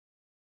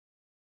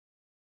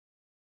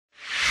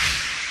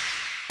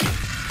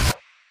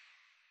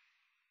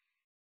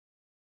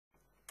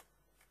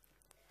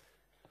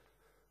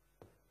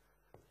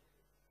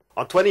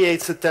On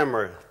 28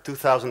 September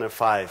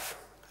 2005,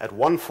 at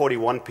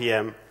 1:41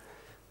 p.m.,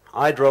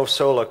 I drove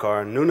solar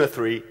car Nuna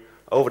 3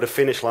 over the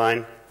finish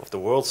line of the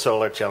World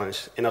Solar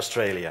Challenge in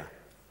Australia.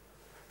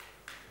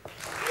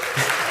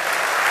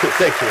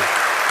 Thank you.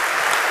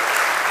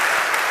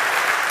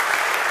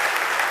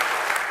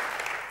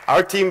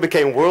 Our team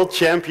became world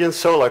champion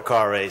solar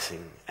car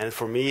racing, and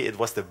for me it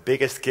was the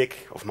biggest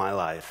kick of my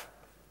life.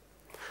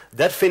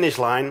 That finish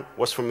line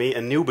was for me a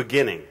new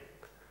beginning.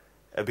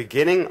 A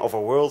beginning of a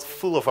world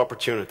full of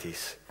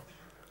opportunities.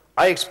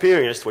 I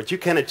experienced what you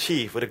can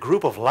achieve with a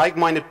group of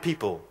like-minded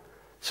people,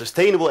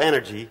 sustainable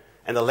energy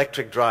and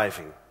electric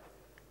driving.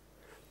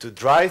 To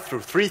drive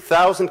through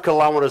 3,000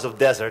 kilometers of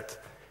desert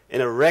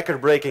in a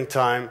record-breaking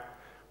time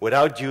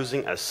without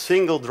using a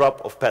single drop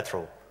of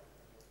petrol.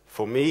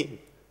 For me,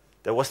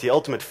 that was the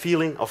ultimate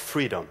feeling of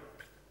freedom.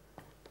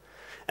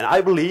 And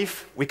I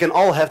believe we can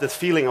all have that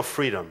feeling of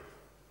freedom.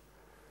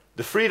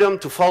 The freedom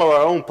to follow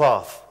our own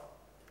path.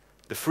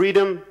 The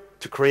freedom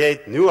to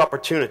create new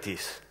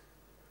opportunities.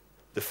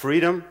 The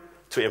freedom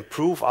to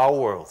improve our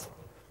world.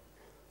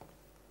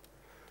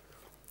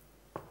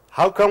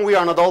 How come we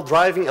are not all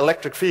driving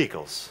electric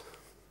vehicles?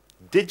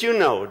 Did you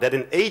know that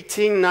in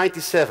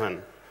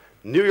 1897,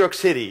 New York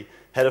City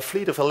had a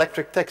fleet of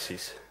electric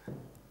taxis?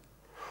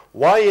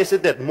 Why is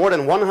it that more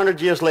than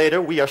 100 years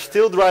later we are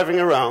still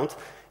driving around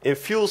in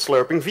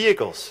fuel-slurping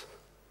vehicles?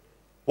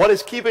 What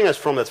is keeping us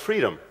from that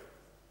freedom?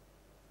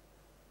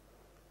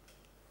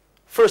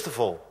 First of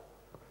all,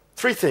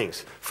 three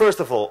things. First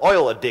of all,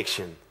 oil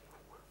addiction.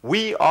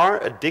 We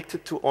are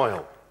addicted to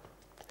oil.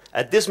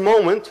 At this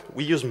moment,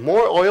 we use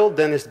more oil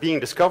than is being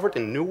discovered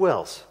in new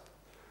wells.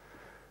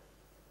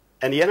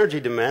 And the energy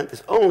demand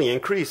is only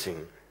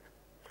increasing.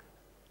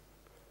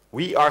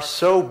 We are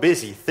so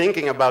busy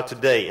thinking about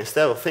today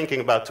instead of thinking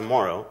about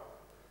tomorrow,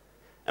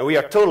 and we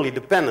are totally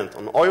dependent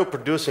on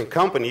oil-producing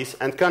companies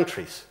and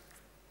countries.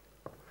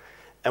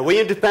 And when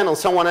you depend on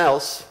someone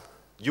else,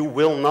 you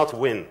will not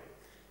win.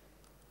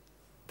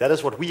 That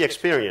is what we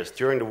experienced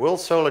during the World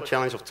Solar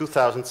Challenge of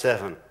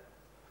 2007.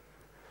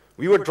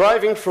 We were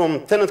driving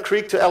from Tennant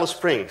Creek to Alice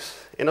Springs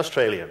in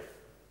Australia,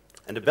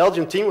 and the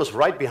Belgian team was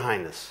right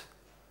behind us.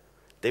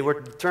 They were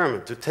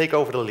determined to take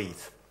over the lead,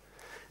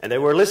 and they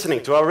were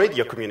listening to our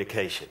radio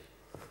communication.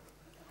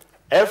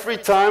 Every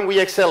time we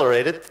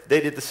accelerated,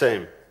 they did the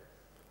same.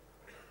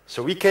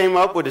 So we came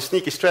up with a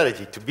sneaky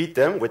strategy to beat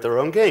them with their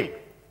own game.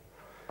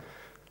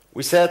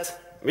 We said,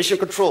 mission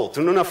control to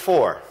Nuna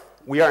 4.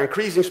 We are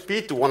increasing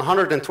speed to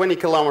 120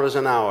 kilometers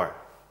an hour.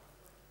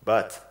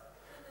 But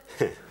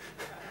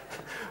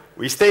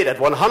we stayed at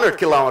 100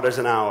 kilometers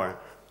an hour.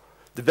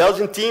 The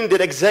Belgian team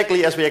did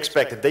exactly as we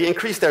expected. They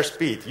increased their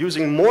speed,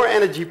 using more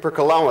energy per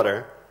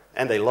kilometer,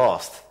 and they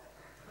lost.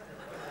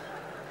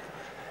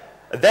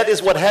 That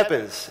is what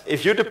happens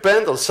if you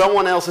depend on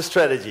someone else's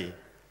strategy.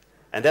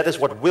 And that is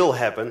what will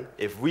happen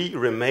if we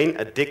remain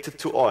addicted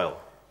to oil.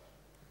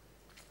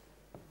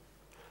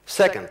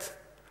 Second,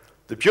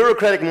 the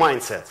bureaucratic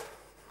mindset.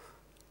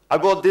 I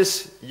bought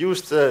this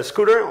used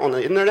scooter on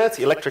the internet,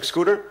 electric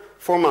scooter,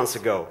 4 months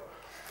ago.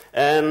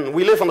 And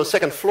we live on the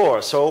second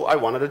floor, so I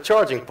wanted a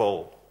charging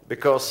pole,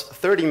 because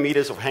 30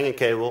 meters of hanging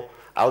cable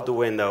out the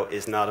window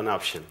is not an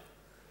option.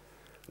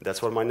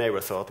 That's what my neighbor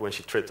thought when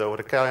she tripped over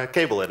the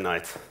cable at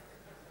night.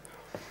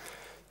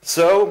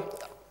 So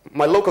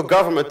my local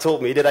government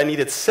told me that I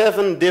needed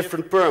 7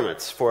 different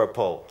permits for a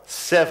pole.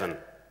 7.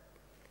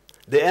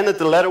 They ended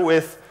the letter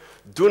with,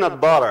 "Do not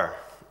bother.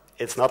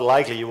 It's not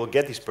likely you will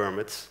get these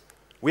permits.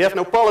 We have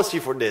no policy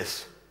for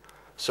this,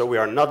 so we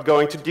are not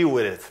going to deal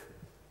with it."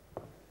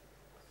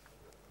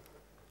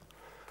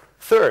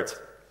 Third,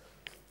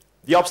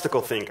 the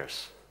obstacle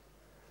thinkers.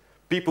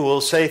 People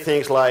will say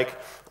things like,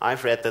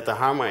 "I've read that the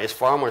Hummer is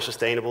far more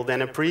sustainable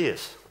than a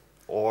Prius."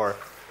 Or,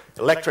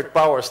 "Electric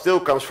power still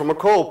comes from a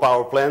coal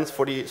power plant,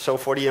 so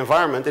for the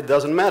environment it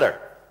doesn't matter."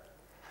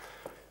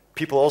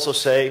 People also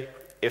say,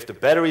 if the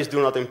batteries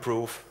do not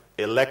improve,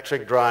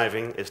 electric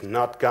driving is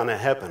not gonna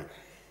happen.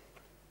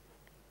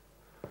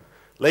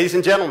 Ladies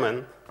and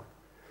gentlemen,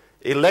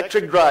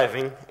 electric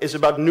driving is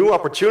about new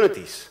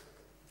opportunities.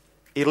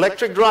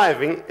 Electric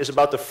driving is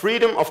about the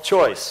freedom of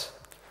choice.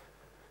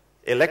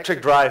 Electric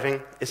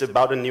driving is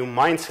about a new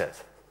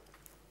mindset.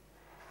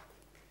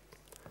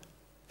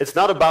 It's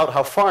not about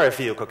how far a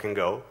vehicle can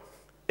go,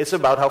 it's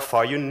about how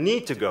far you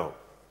need to go.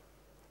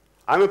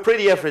 I'm a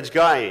pretty average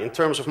guy in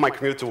terms of my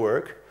commute to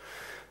work.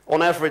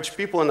 On average,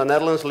 people in the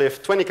Netherlands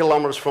live 20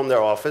 kilometers from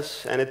their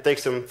office, and it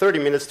takes them 30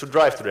 minutes to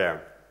drive to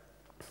there.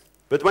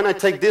 But when I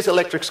take this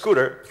electric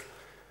scooter,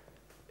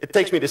 it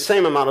takes me the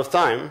same amount of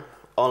time,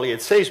 only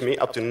it saves me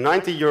up to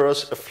 90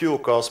 euros of fuel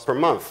costs per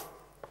month.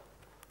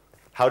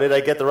 How did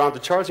I get around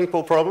the charging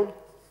pole problem?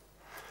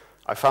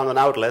 I found an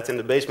outlet in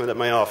the basement at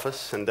my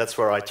office, and that's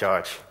where I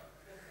charge.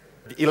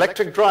 The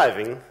electric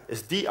driving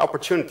is the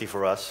opportunity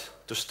for us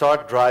to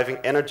start driving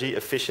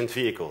energy-efficient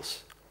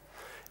vehicles.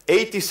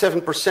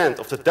 87%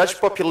 of the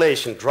Dutch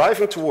population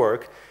driving to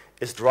work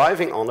is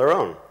driving on their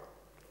own.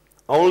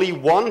 Only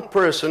 1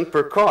 person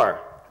per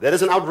car. That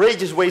is an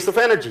outrageous waste of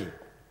energy.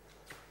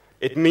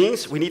 It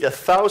means we need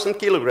 1,000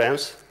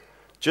 kilograms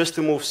just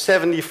to move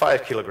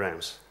 75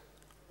 kilograms.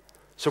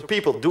 So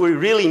people, do we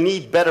really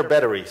need better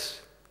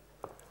batteries?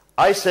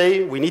 I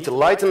say we need to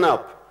lighten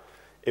up,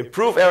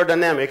 improve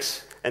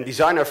aerodynamics, and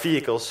design our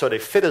vehicles so they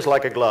fit us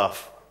like a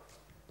glove.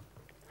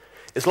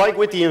 It's like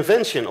with the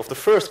invention of the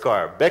first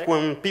car, back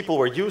when people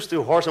were used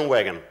to horse and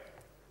wagon.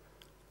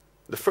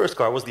 The first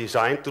car was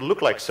designed to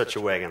look like such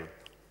a wagon,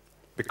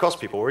 because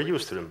people were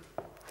used to them.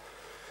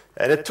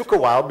 And it took a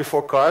while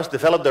before cars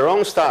developed their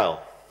own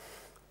style.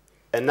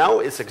 And now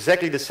it's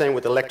exactly the same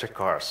with electric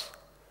cars.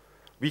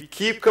 We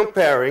keep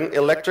comparing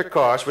electric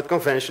cars with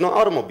conventional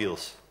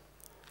automobiles.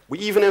 We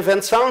even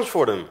invent sounds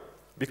for them,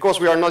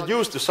 because we are not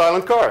used to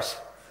silent cars.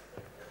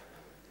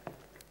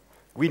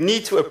 We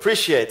need to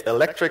appreciate the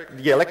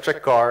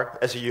electric car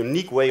as a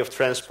unique way of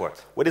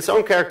transport, with its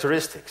own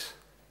characteristics.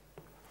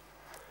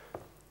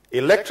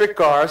 Electric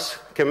cars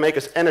can make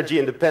us energy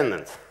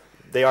independent.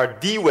 They are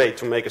the way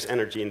to make us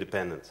energy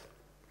independent.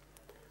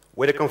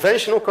 With a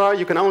conventional car,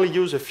 you can only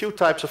use a few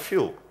types of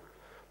fuel.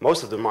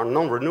 Most of them are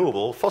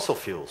non-renewable fossil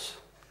fuels.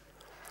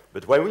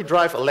 But when we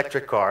drive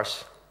electric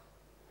cars,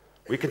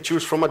 we can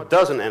choose from a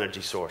dozen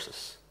energy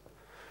sources.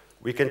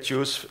 We can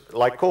choose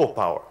like coal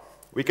power.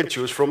 We can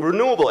choose from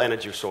renewable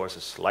energy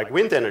sources like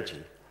wind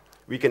energy.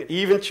 We can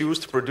even choose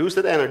to produce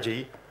that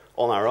energy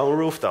on our own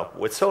rooftop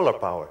with solar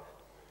power.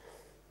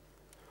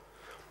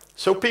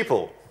 So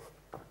people,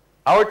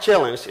 our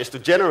challenge is to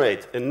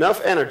generate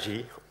enough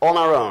energy on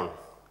our own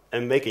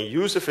and making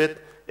use of it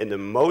in the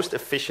most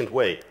efficient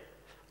way.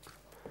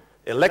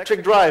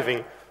 Electric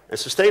driving and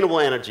sustainable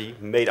energy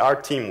made our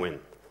team win.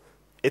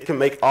 It can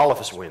make all of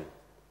us win.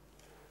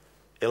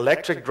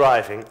 Electric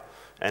driving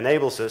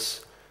enables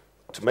us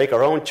to make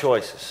our own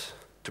choices,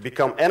 to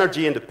become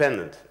energy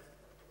independent.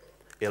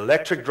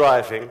 Electric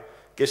driving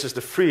gives us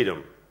the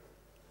freedom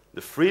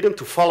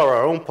to follow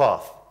our own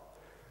path,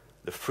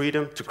 the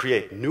freedom to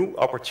create new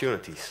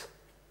opportunities,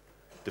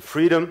 the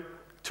freedom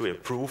to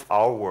improve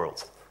our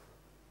world.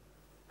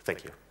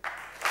 Thank you.